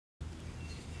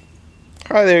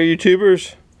Hi there,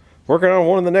 YouTubers. Working on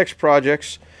one of the next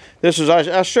projects. This is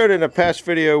I showed in a past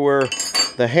video where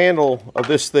the handle of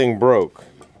this thing broke,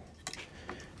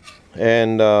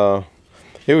 and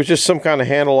it was just some kind of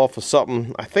handle off of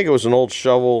something. I think it was an old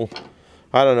shovel.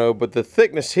 I don't know, but the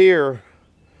thickness here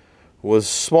was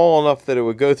small enough that it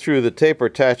would go through the taper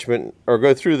attachment or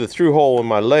go through the through hole in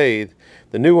my lathe.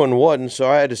 The new one wasn't, so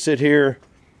I had to sit here,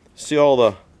 see all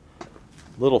the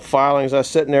little filings. I was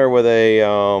sitting there with a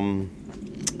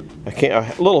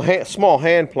small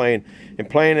hand plane and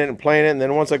playing it, and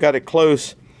then once I got it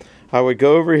close, I would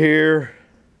go over here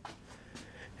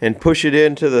and push it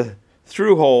into the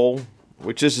through hole,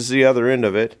 which this is the other end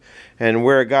of it, and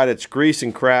where it got its grease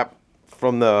and crap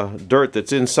from the dirt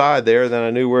that's inside there, then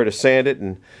I knew where to sand it,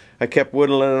 and I kept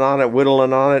whittling on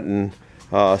it and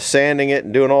sanding it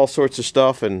and doing all sorts of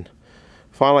stuff, and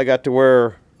finally got to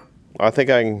where I think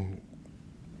I can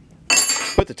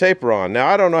put the taper on. Now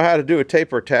I don't know how to do a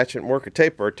taper attachment, work a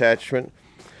taper attachment,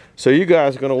 so you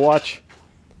guys are going to watch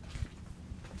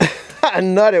a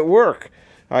nut at work,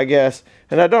 I guess,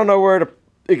 and I don't know where to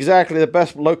exactly the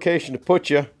best location to put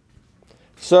you,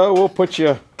 so we'll put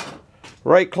you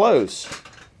right close.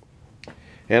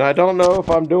 And I don't know if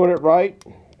I'm doing it right.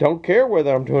 Don't care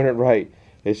whether I'm doing it right.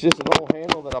 It's just an old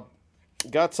handle that I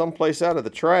got someplace out of the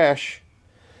trash.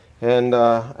 And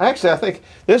actually I think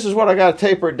this is what I got to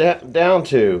taper it down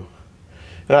to.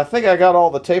 And I think I got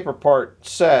all the taper part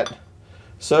set.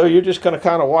 So you're just going to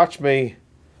kind of watch me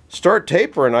start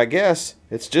tapering, I guess.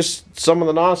 It's just some of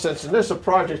the nonsense. And this is a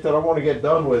project that I want to get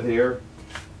done with here.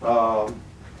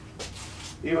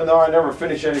 Even though I never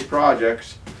finish any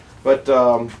projects. But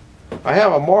I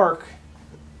have a mark.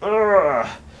 I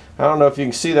don't know if you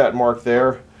can see that mark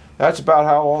there. That's about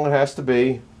how long it has to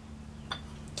be.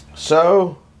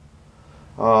 So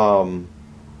I'm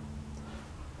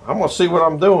going to see what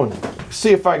I'm doing.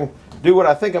 See if I can do what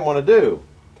I think I'm going to do.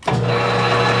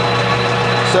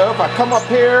 So if I come up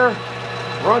here,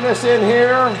 run this in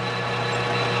here,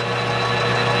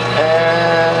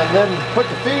 and then put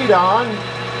the feed on.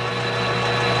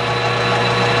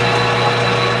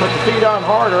 Put the feed on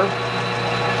harder.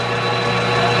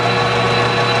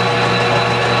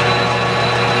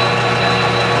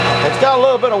 It's got a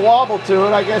little bit of wobble to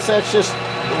it. I guess that's just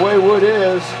the way wood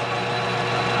is.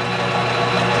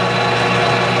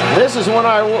 This is when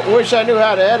I wish I knew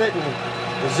how to edit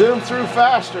and zoom through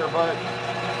faster, but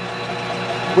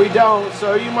we don't,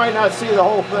 so you might not see the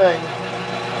whole thing.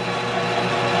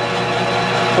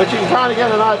 But you can kind of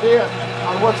get an idea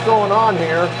on what's going on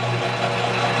here.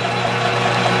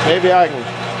 Maybe I can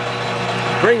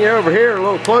bring you over here a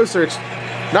little closer. It's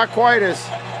not quite as...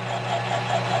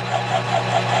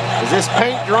 Is this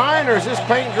paint drying or is this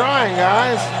paint drying,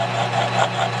 guys?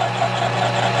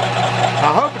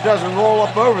 I hope it doesn't roll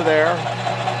up over there.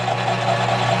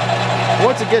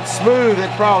 Once it gets smooth, it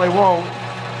probably won't.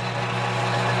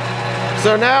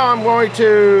 So now I'm going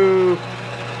to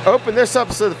open this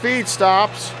up so the feed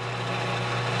stops,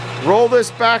 roll this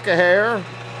back a hair,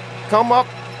 come up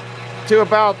to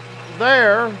about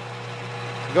there,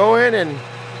 go in and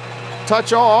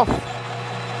touch off,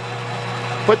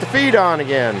 put the feed on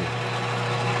again.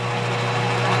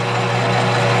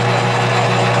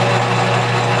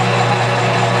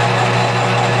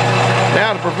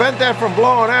 Now to prevent that from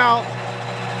blowing out,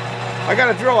 I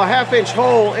got to drill a 1/2 inch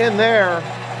hole in there.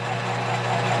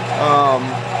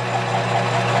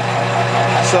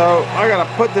 So I got to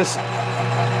put this,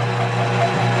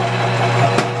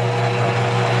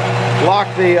 lock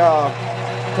the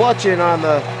clutch in on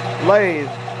the lathe.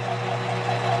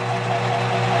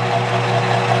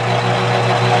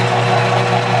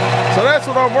 So that's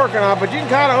what I'm working on, but you can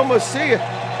kind of almost see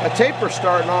a taper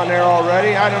starting on there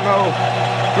already. I don't know,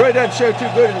 it really doesn't show too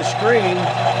good in the screen.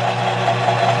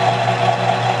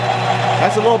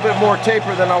 That's a little bit more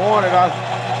taper than I wanted. I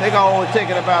think I'll only take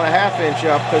it about a 1/2 inch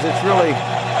up because it's really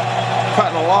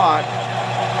cutting a lot.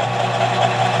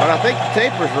 But I think the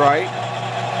taper's right.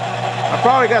 I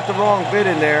probably got the wrong bit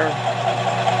in there.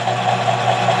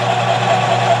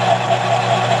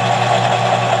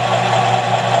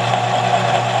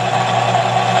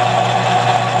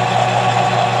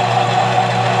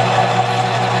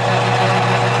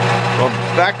 Well,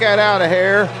 back that out of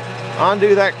here,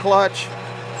 undo that clutch,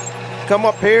 come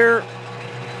up here,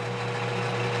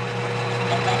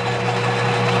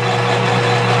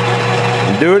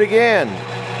 and do it again.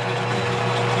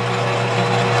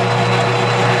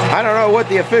 I don't know what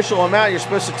the official amount you're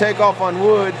supposed to take off on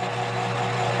wood.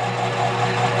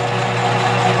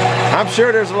 I'm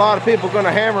sure there's a lot of people going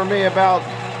to hammer me about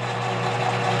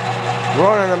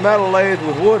running a metal lathe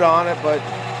with wood on it, but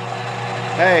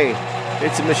hey,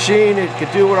 It's a machine. It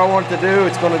can do what I want it to do.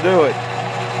 It's going to do it.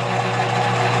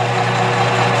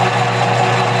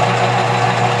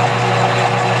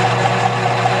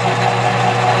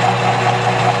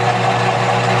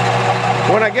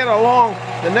 When I get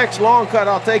the next long cut,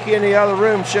 I'll take you in the other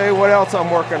room, show you what else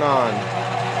I'm working on.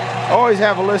 I always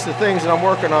have a list of things that I'm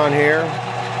working on here.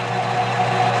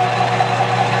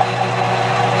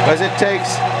 Because it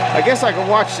takes, I guess I can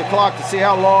watch the clock to see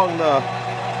how long the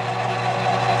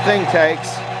thing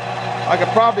takes. I could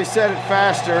probably set it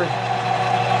faster,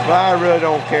 but I really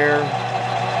don't care.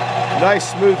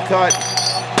 Nice smooth cut.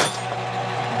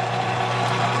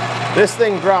 This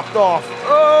thing dropped off.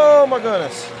 Oh my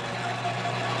goodness.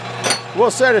 We'll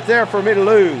set it there for me to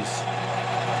lose.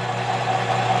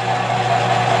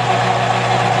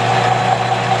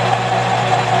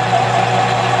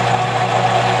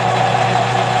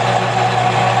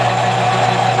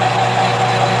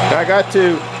 I got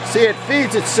to see it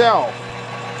feeds itself.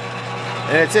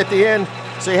 And it's at the end,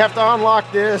 so you have to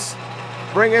unlock this,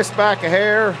 bring this back a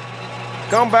hair,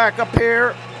 come back up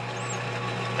here,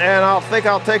 and I think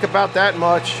I'll take about that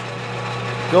much.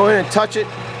 Go in and touch it.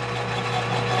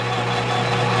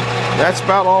 That's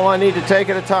about all I need to take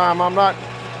at a time. I'm not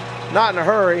in a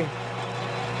hurry.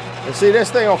 And see, this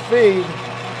thing will feed.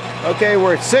 Okay,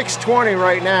 we're at 6:20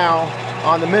 right now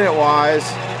on the minute wise,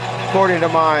 according to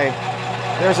my,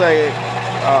 there's a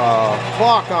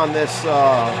clock on this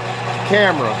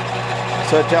camera.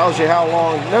 So it tells you how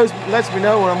long, it lets me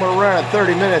know when I'm going to run at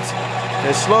 30 minutes.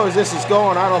 As slow as this is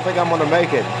going, I don't think I'm going to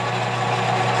make it.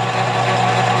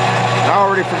 I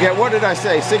already forget, what did I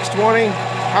say, 6:20?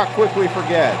 How quick we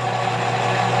forget.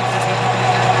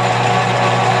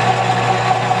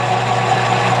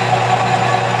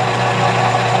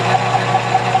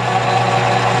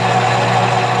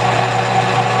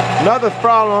 Another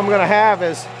problem I'm going to have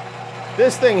is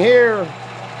this thing here.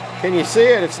 Can you see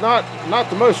it? It's not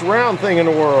the most round thing in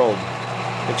the world.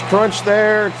 It's crunched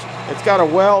there. It's got a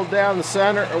weld down the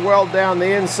center, a weld down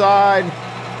the inside.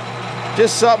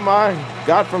 Just something I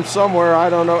got from somewhere.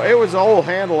 I don't know. It was an old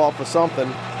handle off of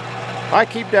something. I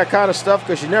keep that kind of stuff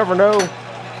because you never know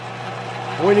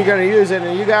when you're going to use it.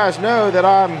 And you guys know that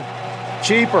I'm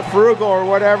cheap or frugal or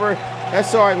whatever. That's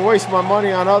so I can waste my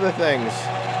money on other things.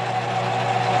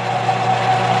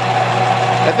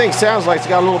 That thing sounds like it's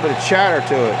got a little bit of chatter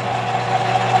to it.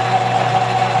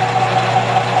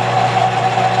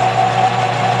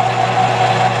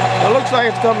 It looks like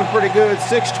it's coming pretty good,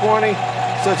 6:20.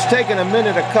 So it's taking a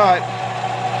minute a cut,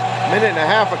 minute and a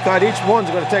half a cut. Each one's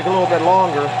going to take a little bit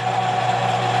longer.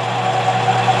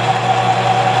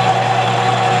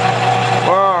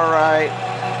 All right.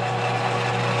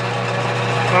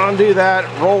 Undo that,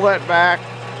 roll that back.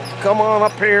 Come on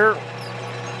up here.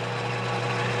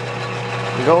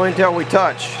 Go until we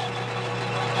touch.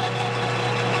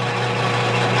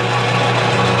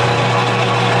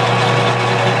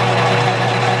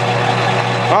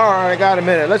 Alright, I got a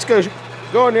minute. Let's go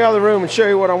in the other room and show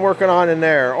you what I'm working on in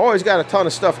there. Always got a ton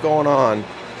of stuff going on.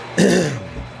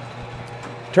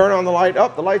 Turn on the light.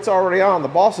 Oh, the light's already on. The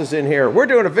boss is in here. We're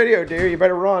doing a video, dear. You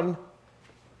better run.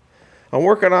 I'm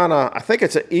working on I think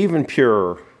it's an even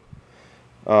pure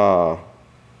little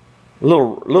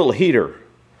heater.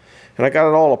 And I got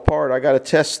it all apart. I got to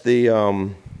test the,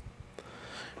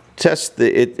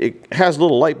 it has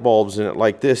little light bulbs in it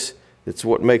like this. It's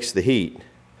what makes the heat.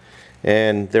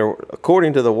 And they're,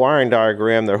 according to the wiring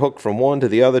diagram, they're hooked from one to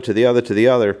the other, to the other, to the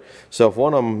other. So if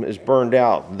one of them is burned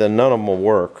out, then none of them will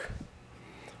work.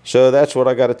 So that's what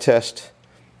I got to test.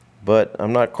 But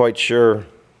I'm not quite sure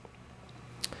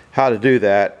how to do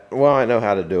that. Well, I know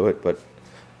how to do it, but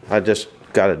I just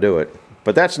got to do it.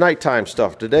 But that's nighttime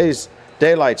stuff. Today's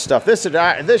daylight stuff. This should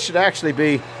actually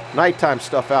be nighttime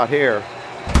stuff out here.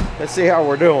 Let's see how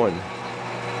we're doing.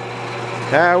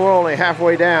 We're only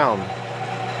halfway down.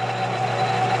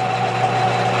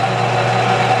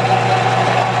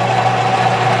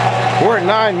 We're at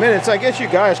 9 minutes. I guess you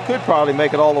guys could probably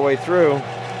make it all the way through.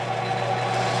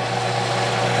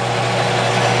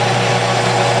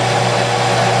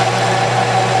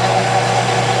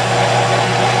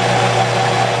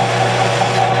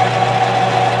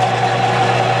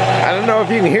 I don't know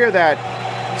if you can hear that.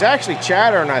 It's actually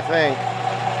chattering, I think.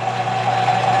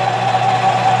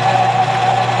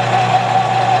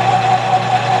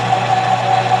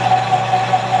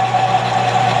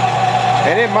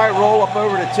 And it might roll up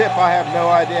over the tip. I have no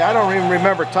idea. I don't even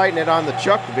remember tightening it on the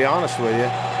chuck, to be honest with you.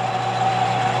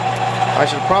 I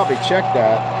should probably check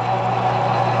that.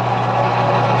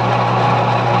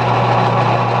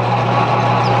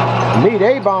 I need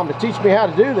A-Bomb to teach me how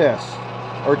to do this.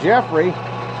 Or Jeffrey.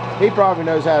 He probably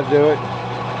knows how to do it.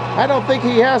 I don't think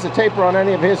he has a taper on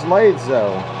any of his lathes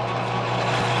though.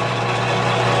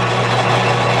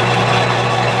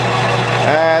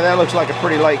 That looks like a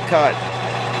pretty light cut.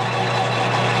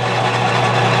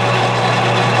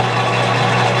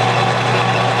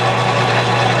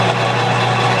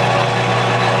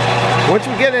 Once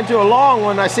we get into a long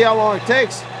one, I see how long it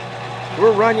takes.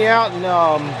 We'll run you out and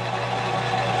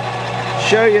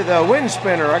show you the wind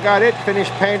spinner. I got it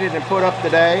finished, painted, and put up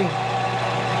today.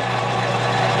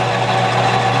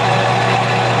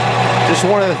 Just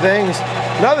one of the things.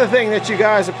 Another thing that you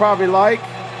guys would probably like,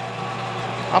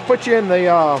 I'll put you in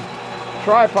the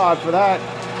tripod for that,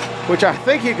 which I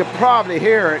think you could probably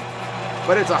hear it,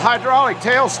 but it's a hydraulic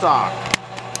tailstock.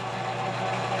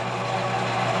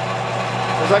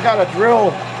 Because I got to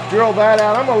drill that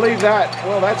out. I'm going to leave that.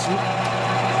 Well, that's,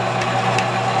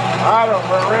 I don't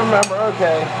remember.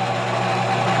 Okay.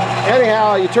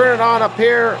 Anyhow, you turn it on up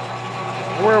here.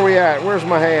 Where are we at? Where's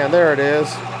my hand? There it is.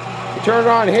 You turn it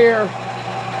on here,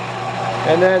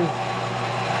 and then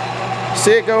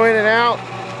see it go in and out.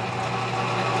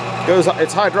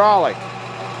 It's hydraulic.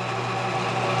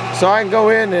 So I can go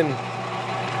in and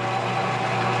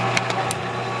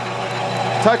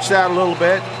touch that a little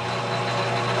bit.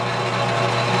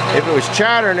 If it was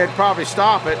chattering, it'd probably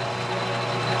stop it.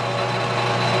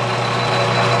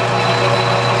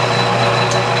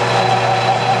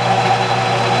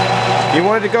 You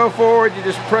want it to go forward, you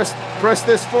just press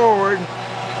this forward.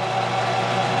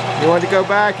 You want it to go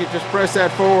back, you just press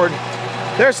that forward.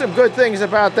 There's some good things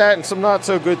about that and some not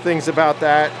so good things about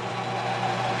that.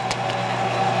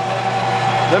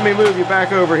 Let me move you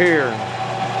back over here.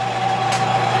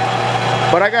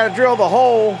 But I got to drill the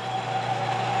hole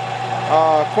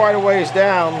quite a ways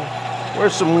down.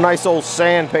 Where's some nice old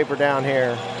sandpaper down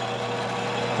here?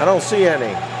 I don't see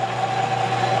any.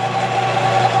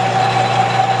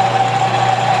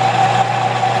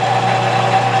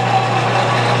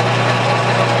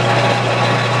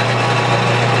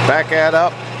 Back that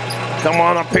up. Come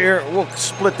on up here. We'll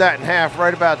split that in half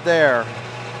right about there.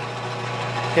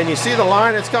 Can you see the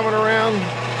line that's coming around?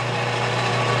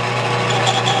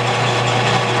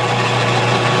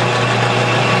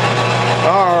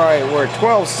 Alright, we're at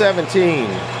 12:17.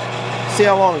 See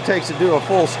how long it takes to do a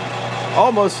full,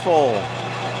 almost full.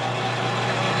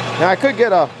 Now I could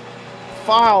get a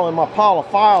file in my pile of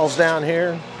files down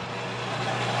here.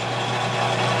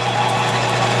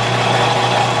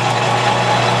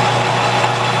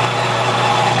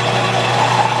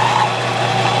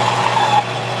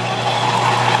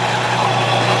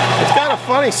 It's got a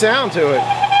funny sound to it.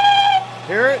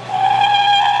 Hear it?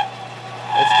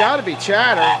 It's got to be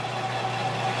chatter.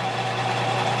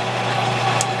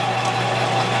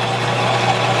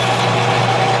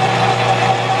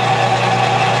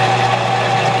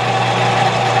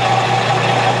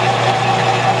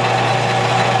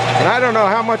 And I don't know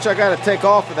how much I got to take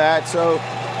off of that, so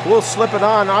we'll slip it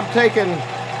on.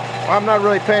 I'm not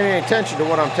really paying any attention to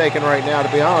what I'm taking right now,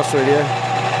 to be honest with you.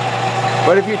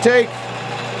 But if you take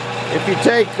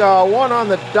one on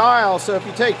the dial, so if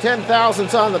you take 10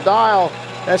 thousandths on the dial,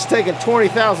 that's taking 20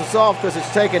 thousandths off because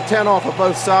it's taking 10 off of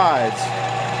both sides.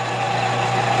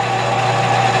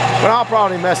 But I'll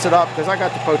probably mess it up because I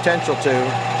got the potential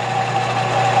to.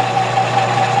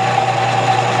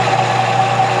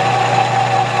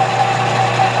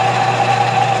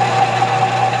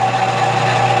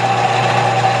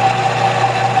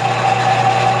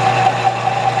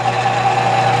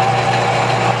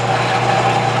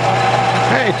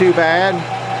 Too bad.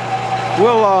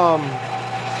 We'll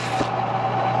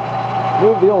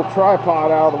move the old tripod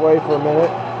out of the way for a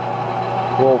minute.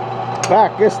 We'll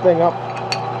back this thing up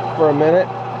for a minute.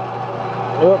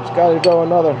 Oops, got to go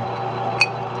another.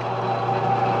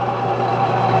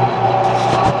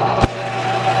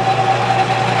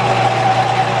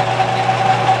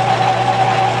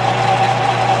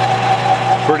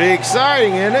 Pretty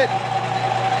exciting, isn't it?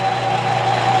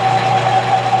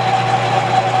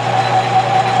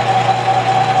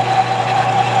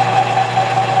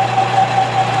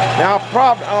 Now,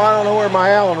 I don't know where my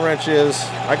Allen wrench is.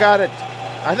 I got it.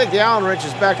 I think the Allen wrench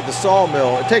is back at the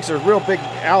sawmill. It takes a real big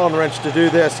Allen wrench to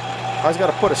do this. I just got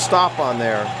to put a stop on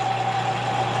there.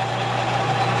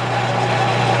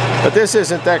 But this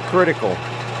isn't that critical.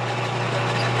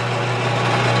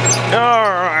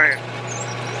 All right.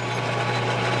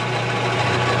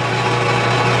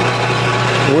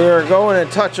 We're going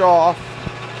to touch off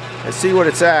and see what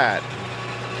it's at.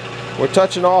 We're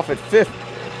touching off at 50.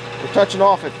 We're touching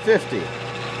off at 50.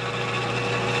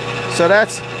 So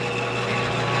that's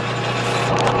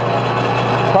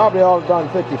probably all done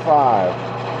 55.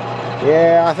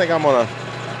 Yeah, I think I'm gonna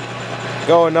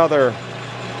go another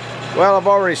Well, I've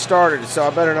already started it, so I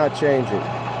better not change it.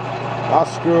 I'll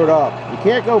screw it up. You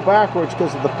can't go backwards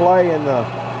because of the play in the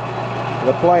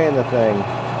thing.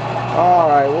 All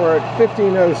right, we're at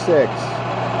 1506.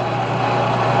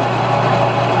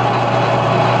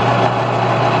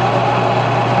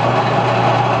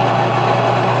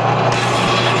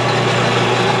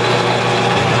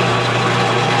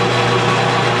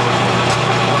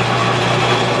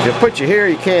 If you put you here,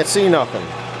 you can't see nothing.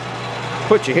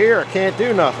 Put you here, I can't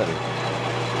do nothing.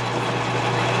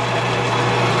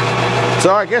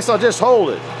 So I guess I'll just hold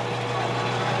it.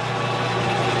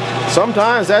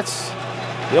 Sometimes that's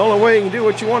the only way you can do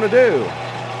what you want to do.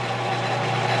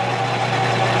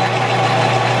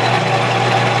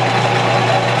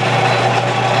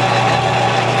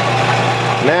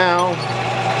 Now,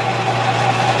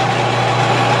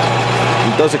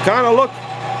 does it kind of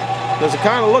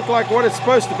look like what it's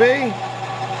supposed to be?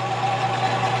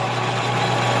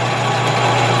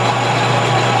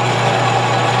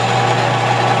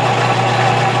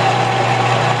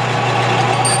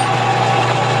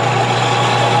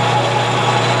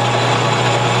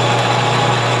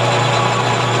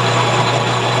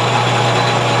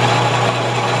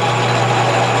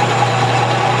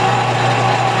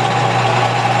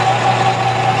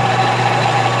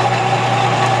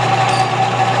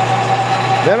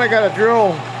 Then I got to drill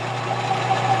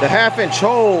the 1/2-inch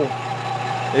hole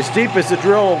as deep as the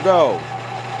drill will go.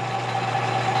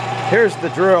 Here's the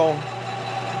drill. In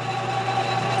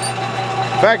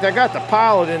fact, I got the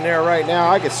pilot in there right now.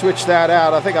 I could switch that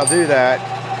out. I think I'll do that.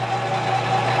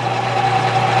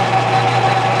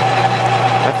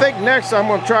 I think next I'm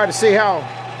going to try to see how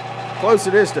close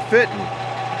it is to fitting.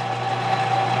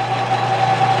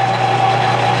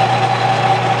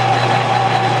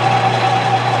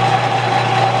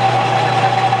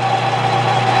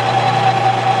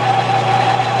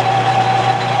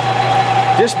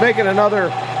 Just making another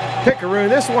pickaroon.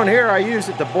 This one here I used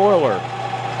at the boiler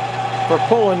for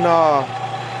pulling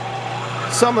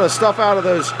some of the stuff out of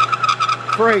those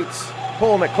crates,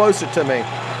 pulling it closer to me.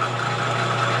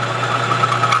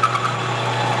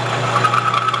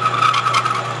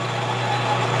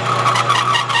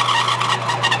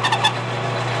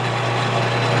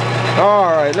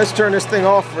 Alright, let's turn this thing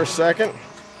off for a second.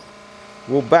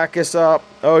 We'll back this up.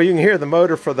 Oh, you can hear the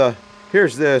motor for the...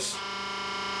 Here's this.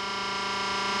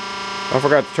 I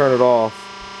forgot to turn it off.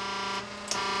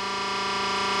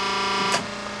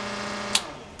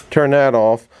 Turn that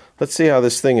off. Let's see how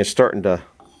this thing is starting to...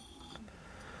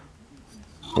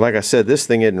 Like I said, this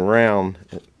thing isn't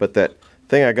round, but that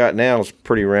thing I got now is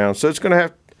pretty round. So it's going to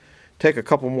have to take a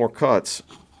couple more cuts.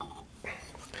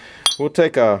 We'll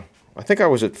take a... I think I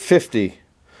was at 50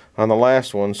 on the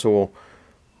last one, so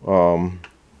we'll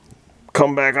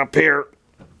come back up here.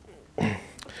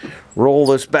 Roll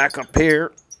this back up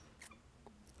here.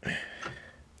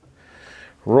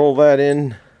 Roll that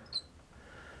in,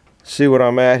 see what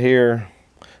I'm at here,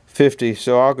 50,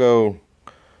 so I'll go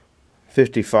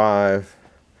 55,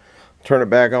 turn it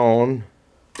back on,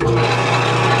 go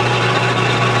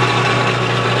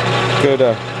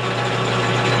to,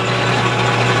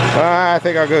 I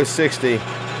think I'll go 60,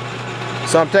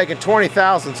 so I'm taking 20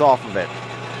 thousandths off of it.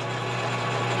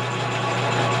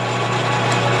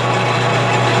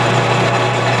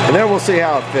 And then we'll see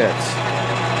how it fits.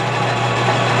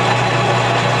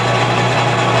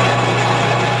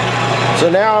 So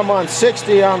now I'm on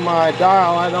 60 on my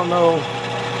dial. I don't know,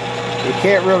 you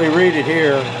can't really read it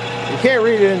here. You can't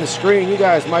read it in the screen. You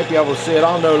guys might be able to see it.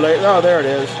 I'll know later. Oh, there it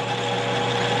is.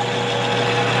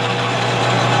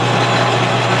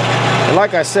 And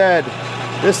like I said,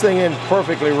 this thing isn't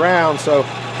perfectly round, so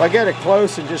if I get it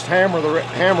close and just hammer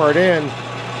it in,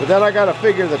 but then I got to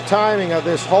figure the timing of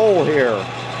this hole here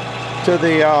to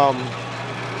the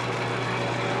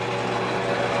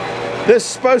this is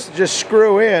supposed to just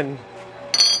screw in.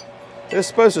 This is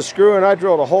supposed to screw in. I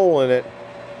drilled a hole in it,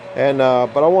 and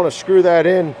but I want to screw that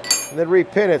in and then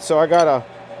repin it. So I gotta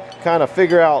kind of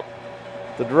figure out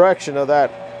the direction of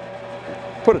that.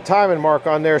 Put a timing mark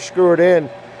on there, screw it in,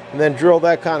 and then drill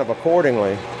that kind of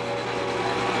accordingly.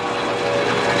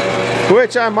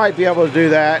 Which I might be able to do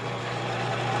that.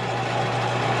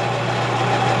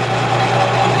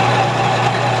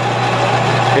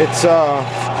 It's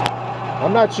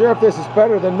I'm not sure if this is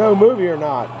better than no movie or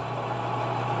not.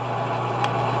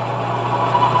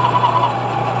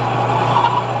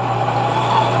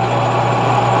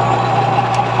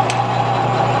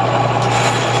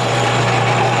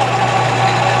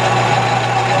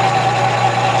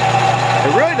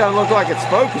 Doesn't look like it's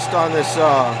focused on this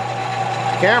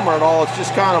camera at all. It's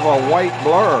just kind of a white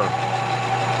blur.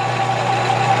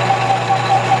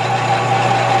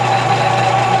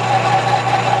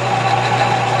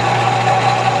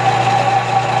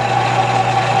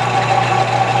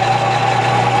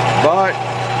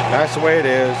 that's the way it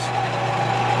is.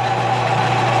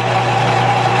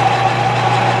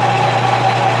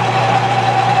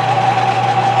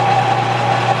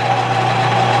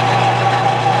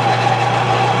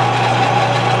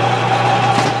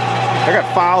 I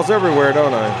got files everywhere,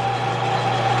 don't I?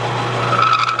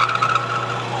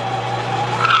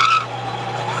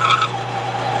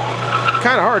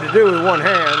 Kind of hard to do with one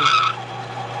hand.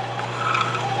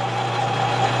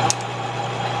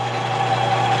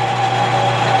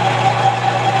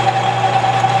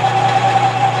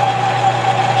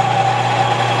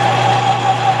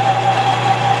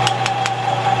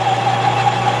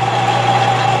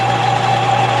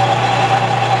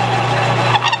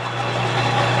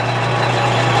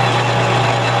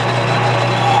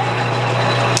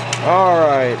 All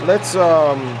right, let's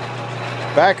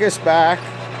back this back.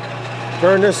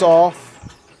 Turn this off.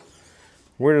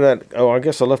 Where did that? Oh, I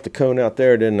guess I left the cone out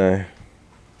there, didn't I?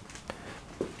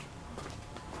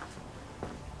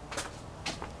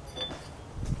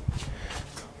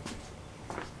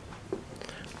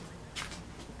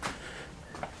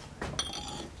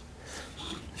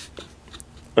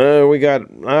 We got,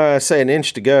 I say, an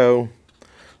inch to go.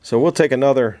 So we'll take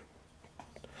another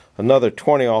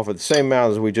 20 off at the same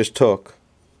amount as we just took.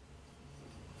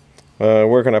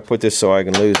 Where can I put this so I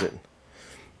can lose it?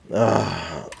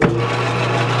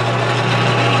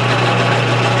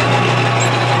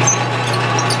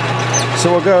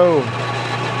 So we'll go.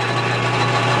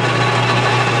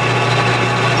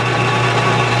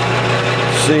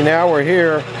 See, now we're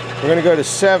here. We're going to go to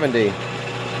 70.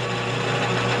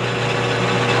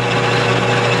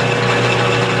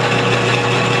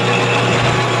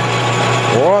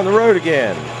 We're on the road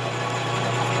again.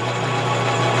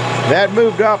 That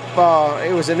moved up,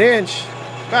 it was an inch,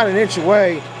 about an inch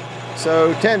away.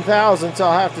 So 10 thousandths,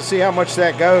 I'll have to see how much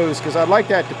that goes, because I'd like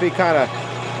that to be kind of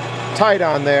tight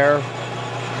on there.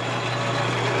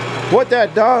 What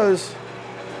that does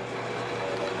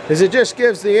is it just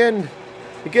gives the end,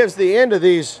 it gives the end of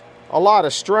these a lot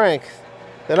of strength.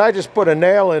 Then I just put a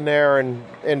nail in there and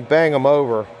bang them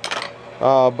over.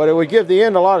 But it would give the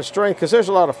end a lot of strength because there's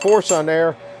a lot of force on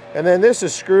there. And then this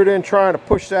is screwed in trying to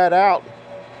push that out.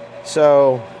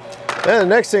 So then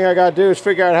the next thing I got to do is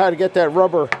figure out how to get that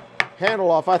rubber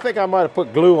handle off. I think I might have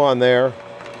put glue on there.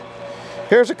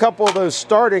 Here's a couple of those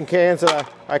starting cans that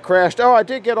I crashed. Oh, I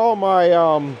did get all my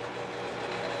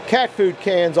cat food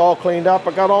cans all cleaned up.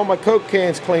 I got all my Coke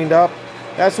cans cleaned up.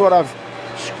 That's what I've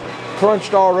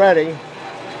crunched already.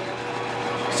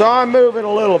 So I'm moving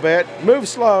a little bit. Move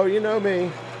slow, you know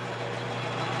me.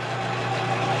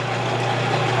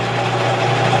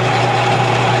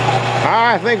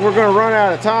 I think we're going to run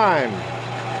out of time,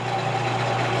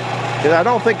 because I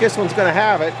don't think this one's going to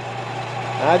have it.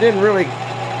 And I didn't really,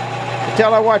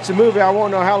 until I watch the movie, I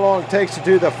won't know how long it takes to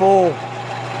do the full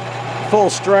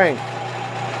strength.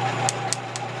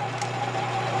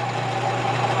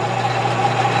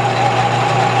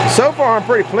 So far, I'm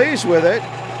pretty pleased with it.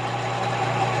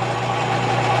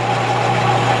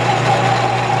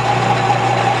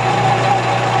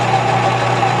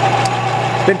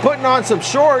 Been putting on some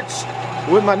shorts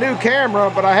with my new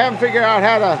camera, but I haven't figured out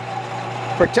how to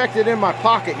protect it in my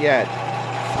pocket yet.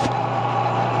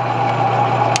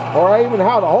 Or even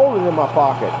how to hold it in my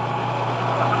pocket.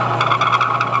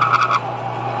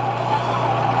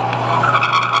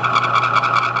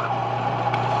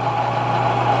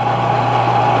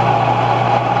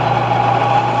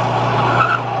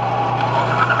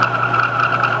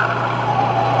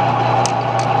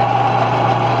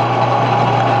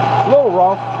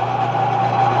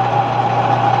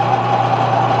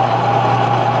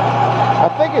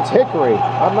 It's hickory.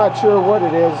 I'm not sure what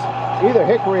it is. Either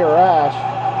hickory or ash.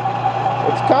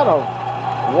 It's kind of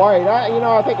white.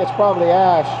 I think it's probably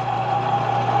ash,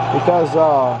 because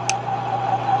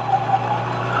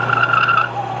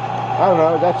I don't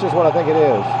know. That's just what I think it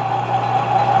is.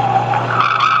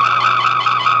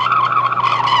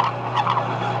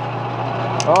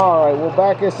 All right, we'll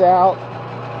back this out.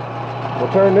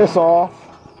 We'll turn this off.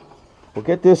 We'll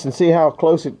get this and see how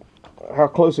close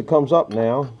it comes up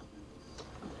now.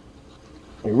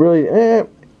 It really,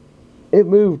 it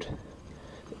moved.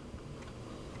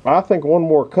 I think one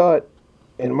more cut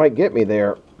and it might get me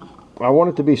there. I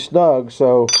want it to be snug,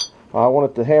 so I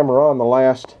want it to hammer on the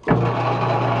last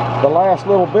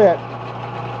little bit.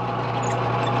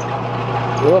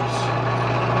 Whoops.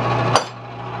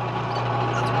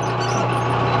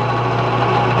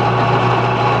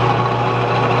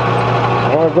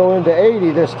 I'm going to go into 80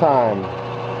 this time.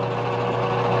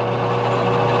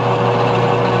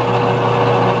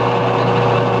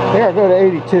 I think I'll go to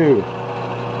 82.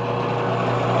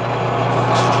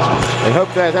 And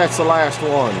hope that that's the last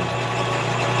one.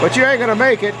 but you ain't gonna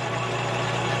make it.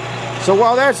 So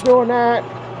while that's doing that,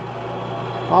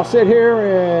 I'll sit here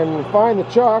and find the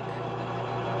chuck,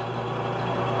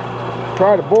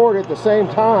 try to board it at the same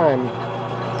time.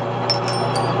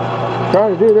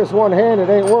 Trying to do this one-handed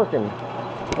ain't working.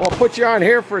 I'll put you on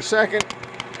here for a second.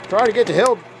 Try to get the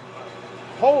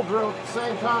hole drilled at the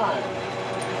same time.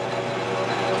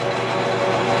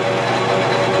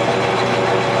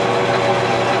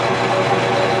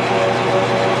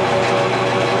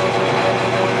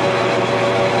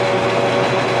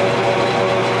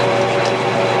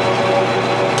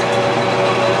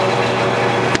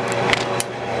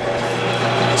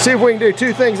 See if we can do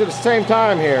two things at the same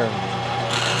time here.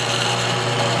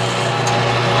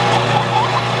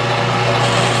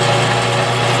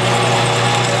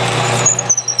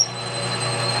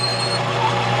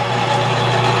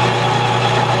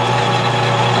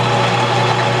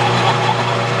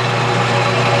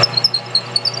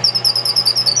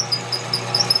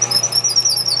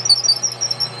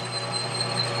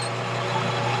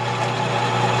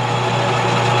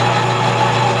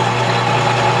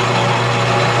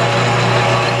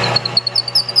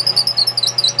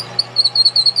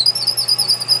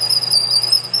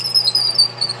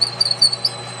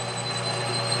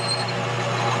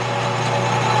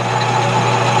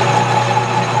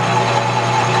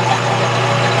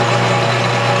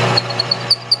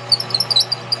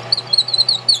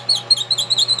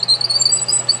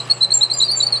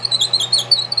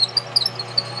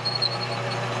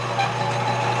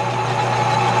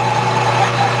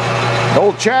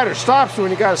 Old chatter stops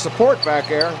when you got a support back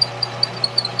there.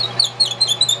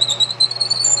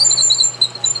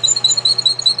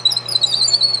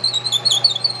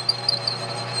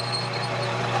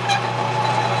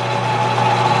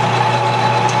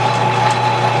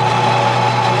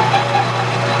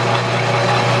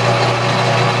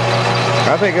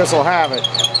 I think this will have it.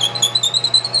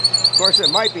 Of course,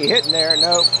 it might be hitting there.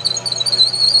 Nope.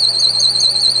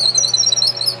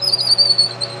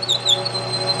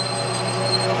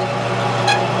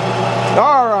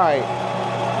 All right.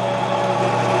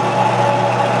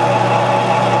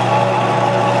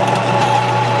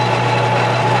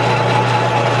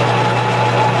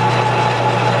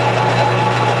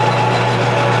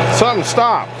 Something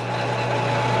stopped.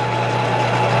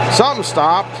 Something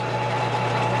stopped.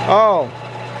 Oh,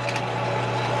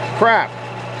 crap.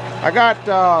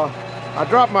 I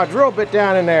dropped my drill bit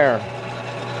down in there.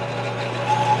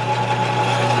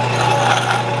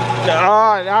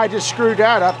 I just screwed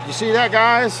that up. You see that,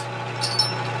 guys?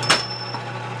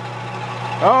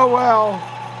 Oh well.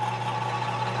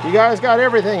 You guys got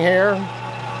everything here.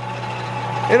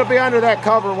 It'll be under that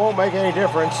cover, won't make any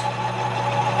difference.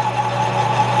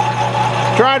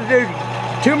 Trying to do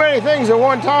too many things at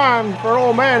one time for an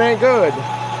old man ain't good.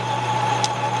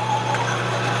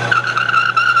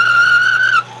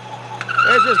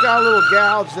 It just got a little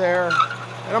gouge there.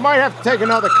 And I might have to take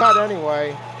another cut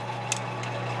anyway.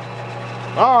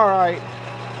 All right.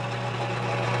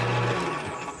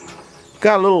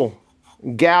 Got a little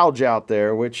gouge out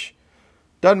there, which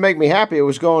doesn't make me happy. It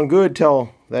was going good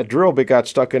till that drill bit got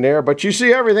stuck in there. But you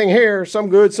see everything here, some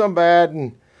good, some bad,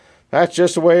 and that's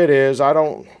just the way it is.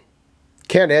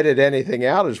 Can't edit anything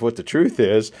out is what the truth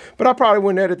is. But I probably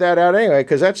wouldn't edit that out anyway,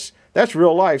 because that's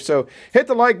real life. So hit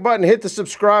the like button, hit the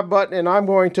subscribe button, and I'm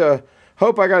going to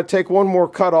hope I got to take one more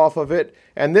cut off of it.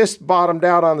 And this bottomed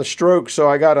out on the stroke, so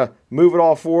I got to move it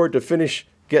all forward to finish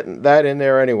getting that in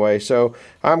there anyway. So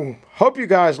hope you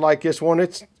guys like this one.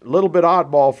 It's a little bit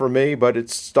oddball for me, but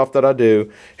it's stuff that I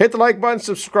do. Hit the like button,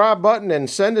 subscribe button, and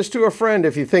send this to a friend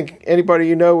if you think anybody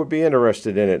you know would be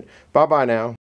interested in it. Bye-bye now.